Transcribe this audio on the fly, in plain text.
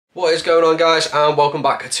What is going on, guys, and welcome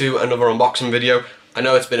back to another unboxing video. I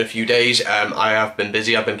know it's been a few days. I have been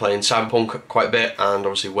busy. I've been playing Cyberpunk quite a bit and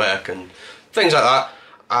obviously work and things like that.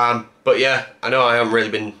 But yeah, I know I haven't really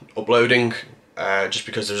been uploading just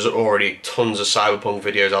because there's already tons of Cyberpunk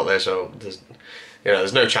videos out there, so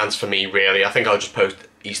there's no chance for me really. I think I'll just post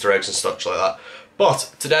Easter eggs and stuff like that.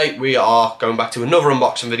 But today we are going back to another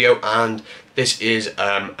unboxing video, and this is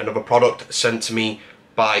another product sent to me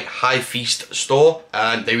by Highfeat store,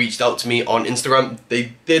 and they reached out to me on Instagram.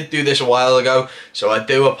 They did do this a while ago, so I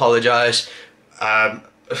do apologise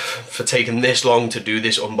for taking this long to do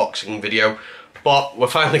this unboxing video, but we're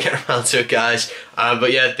finally getting around to it, guys.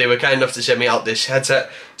 But yeah, they were kind enough to send me out this headset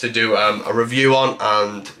to do a review on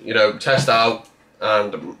and test out,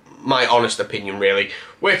 and my honest opinion really,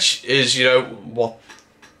 which is what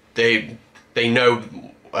they know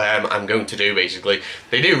I'm going to do. Basically,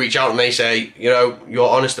 they do reach out and they say, your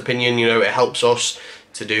honest opinion, it helps us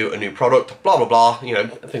to do a new product, blah blah blah,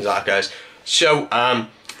 things like that, guys. So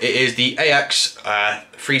it is the AX365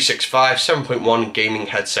 7.1 gaming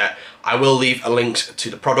headset. I will leave a link to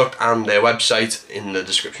the product and their website in the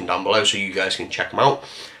description down below so you guys can check them out.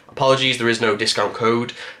 Apologies, there is no discount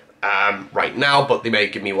code right now, but they may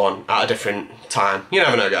give me one at a different time. You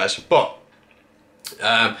never know, guys. But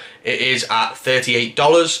it is at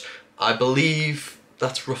 $38. I believe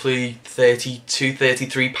that's roughly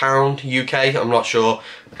 £32–33 UK. I'm not sure.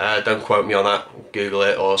 Don't quote me on that. Google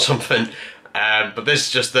it or something. But this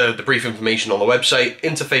is just the brief information on the website.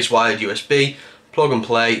 Interface wired USB, plug and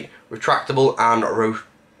play, retractable and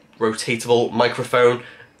rotatable microphone,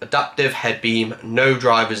 adaptive head beam, no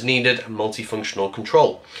drivers needed, multifunctional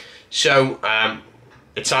control. So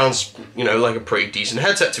it sounds like a pretty decent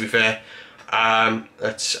headset, to be fair.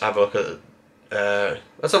 Let's have a look at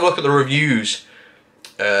the reviews.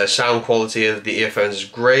 Sound quality of the earphones is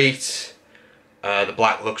great. The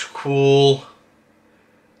black looks cool.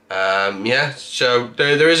 Yeah, so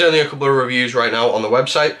there is only a couple of reviews right now on the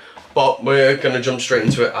website, but we're gonna jump straight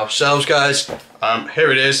into it ourselves, guys.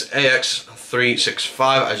 Here it is,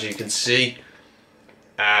 AX365, as you can see.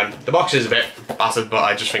 The box is a bit battered, but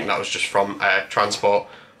I just think that was just from transport.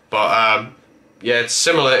 But yeah, it's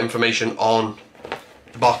similar information on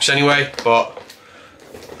the box anyway, but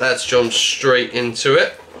let's jump straight into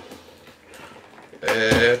it.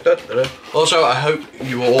 Also, I hope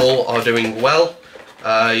you all are doing well.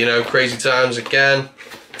 Crazy times again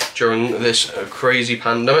during this crazy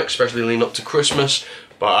pandemic, especially leading up to Christmas,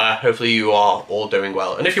 but hopefully you are all doing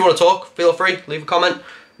well. And if you want to talk, feel free, leave a comment,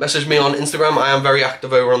 message me on Instagram. I am very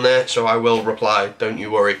active over on there, so I will reply, don't you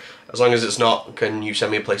worry. As long as it's not, can you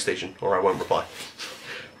send me a PlayStation, or I won't reply.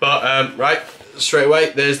 But, right, straight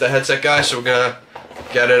away, there's the headset, guys, so we're gonna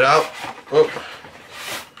get it out. Oh.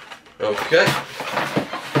 Okay.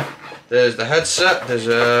 There's the headset. There's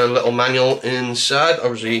a little manual inside.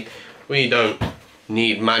 Obviously, we don't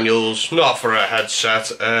need manuals, not for a headset.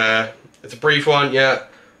 It's a brief one, yeah.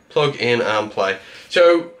 Plug in and play.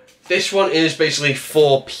 So, this one is basically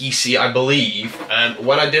for PC, I believe.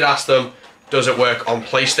 When I did ask them, does it work on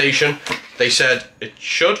PlayStation, they said it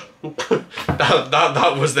should.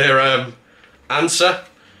 that was their answer.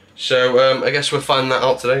 So I guess we'll find that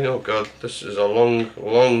out today. Oh god, this is a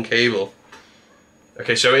long cable.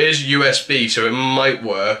 Okay, so it is USB, so it might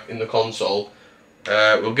work in the console.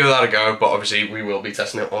 We'll give that a go, but obviously we will be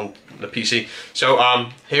testing it on the PC. So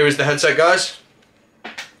here is the headset, guys.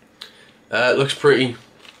 It looks pretty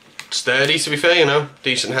sturdy, to be fair,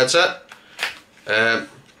 decent headset.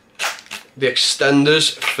 The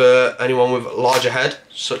extenders for anyone with a larger head,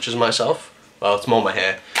 such as myself. Well, it's more my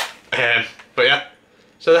hair. But yeah,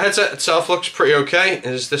 so the headset itself looks pretty okay.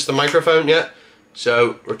 Is this the microphone? Yeah.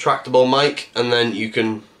 So retractable mic, and then you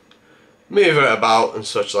can move it about and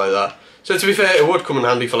such like that. So to be fair, it would come in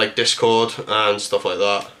handy for like Discord and stuff like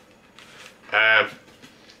that.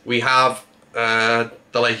 We have the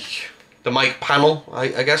mic panel,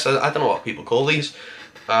 I guess. I don't know what people call these.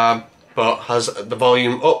 But has the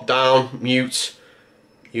volume up, down, mute.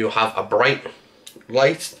 You have a bright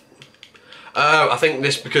light. I think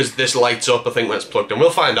because this lights up, I think when it's plugged in. We'll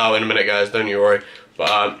find out in a minute, guys, don't you worry.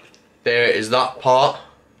 But there is that part.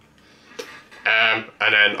 And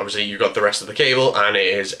then obviously you've got the rest of the cable, and it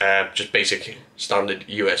is just basic standard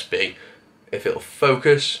USB. If it'll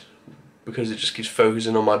focus, because it just keeps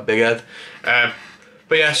focusing on my big head.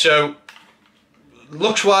 But yeah, so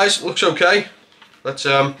looks wise, looks okay. Let's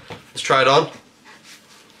try it on.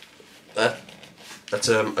 Let's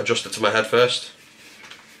adjust it to my head first.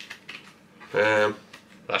 That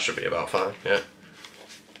should be about fine, yeah.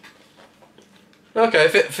 Okay,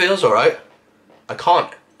 if it feels alright. I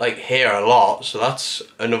can't hear a lot, so that's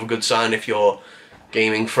another good sign if you're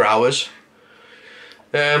gaming for hours.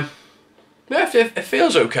 Yeah, it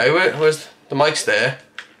feels okay. Where's the mic's there?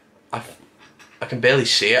 I can barely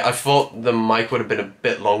see it. I thought the mic would have been a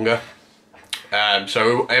bit longer.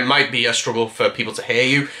 So it might be a struggle for people to hear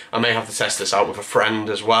you. I may have to test this out with a friend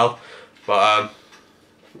as well. But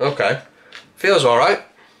okay, feels alright.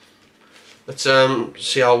 Let's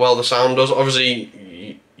see how well the sound does.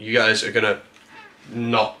 Obviously you guys are gonna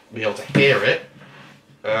not be able to hear it.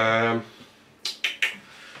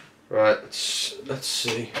 Right, let's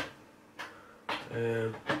see.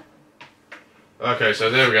 Okay, so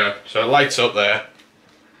there we go. So it lights up there.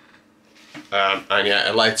 And yeah,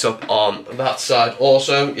 it lights up on that side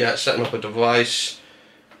also. Yeah, setting up a device.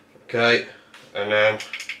 Okay, and then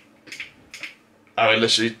I would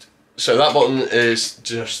literally. So that button is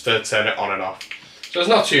just to turn it on and off. So it's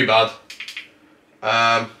not too bad.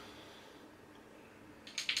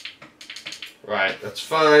 Right, let's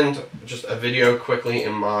find just a video quickly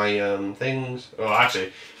in my things. Oh,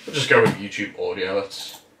 actually, we'll just go with YouTube audio.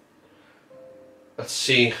 Let's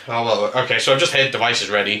see how well. Okay, so I've just hit device is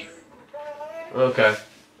ready. Okay.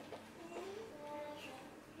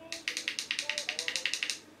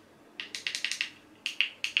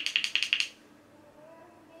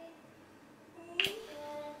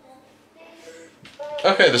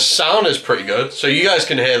 Okay, the sound is pretty good, so you guys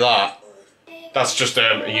can hear that. That's just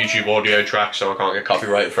a YouTube audio track, so I can't get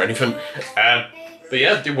copyrighted for anything. But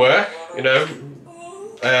yeah, it did work, you know.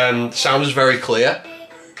 The sound is very clear,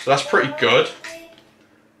 so that's pretty good.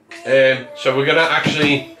 So we're gonna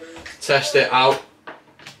actually test it out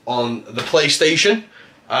on the PlayStation.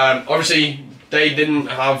 Obviously, they didn't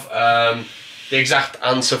have the exact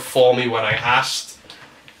answer for me when I asked.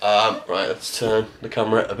 Right, let's turn the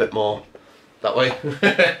camera a bit more that way.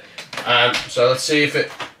 So let's see if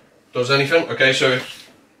it does anything. Okay, so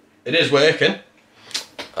it is working.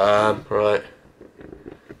 Right,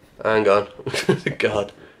 hang on.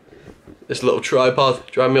 God, this little tripod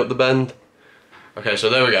driving me up the bend. Okay, so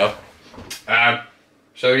there we go.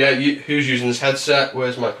 So yeah, who's using this headset?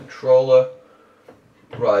 Where's my controller?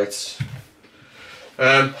 Right.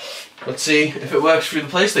 Let's see if it works through the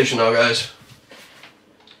PlayStation now, guys.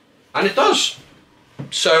 And it does.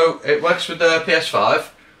 So it works with the PS5.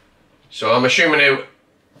 So I'm assuming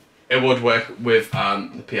it would work with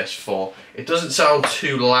the PS4. It doesn't sound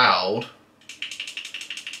too loud.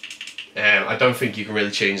 I don't think you can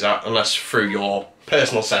really change that unless through your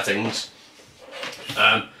personal settings.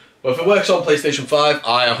 But if it works on PlayStation 5,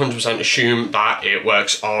 I 100% assume that it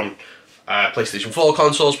works on PlayStation 4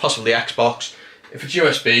 consoles, possibly Xbox. If it's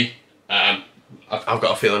USB, I've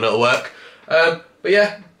got a feeling it'll work. But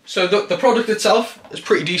yeah, so the product itself is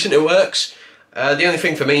pretty decent, it works. The only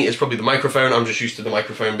thing for me is probably the microphone. I'm just used to the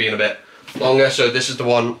microphone being a bit longer, so this is the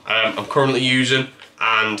one I'm currently using,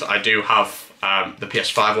 and I do have the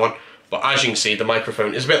PS5 one. But as you can see, the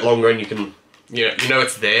microphone is a bit longer, and you know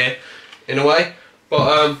it's there in a way.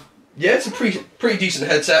 But yeah, it's a pretty decent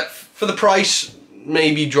headset for the price.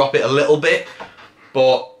 Maybe drop it a little bit,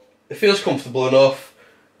 but it feels comfortable enough.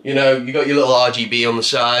 You know, you got your little RGB on the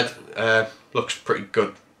side. Looks pretty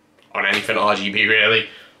good on anything RGB really.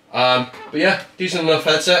 But yeah, decent enough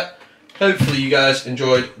headset. Hopefully you guys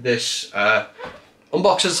enjoyed this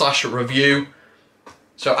unboxing / review.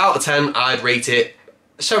 So out of 10, I'd rate it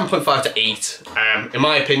 7.5 to 8. In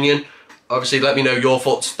my opinion. Obviously, let me know your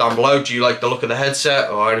thoughts down below. Do you like the look of the headset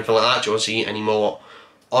or anything like that? Do you want to see any more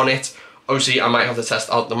on it? Obviously, I might have to test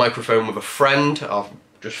out the microphone with a friend. I'll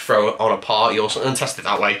just throw it on a party or something and test it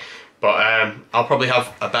that way. But I'll probably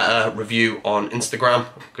have a better review on Instagram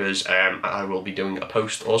because I will be doing a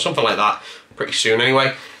post or something like that pretty soon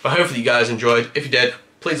anyway. But hopefully you guys enjoyed. If you did,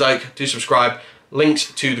 please like, do subscribe.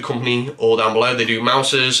 Links to the company all down below. They do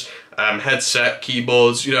mouses, headset,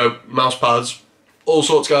 keyboards, you know, mouse pads, all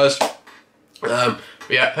sorts, guys. But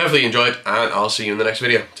yeah, hopefully you enjoyed, and I'll see you in the next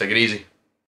video. Take it easy.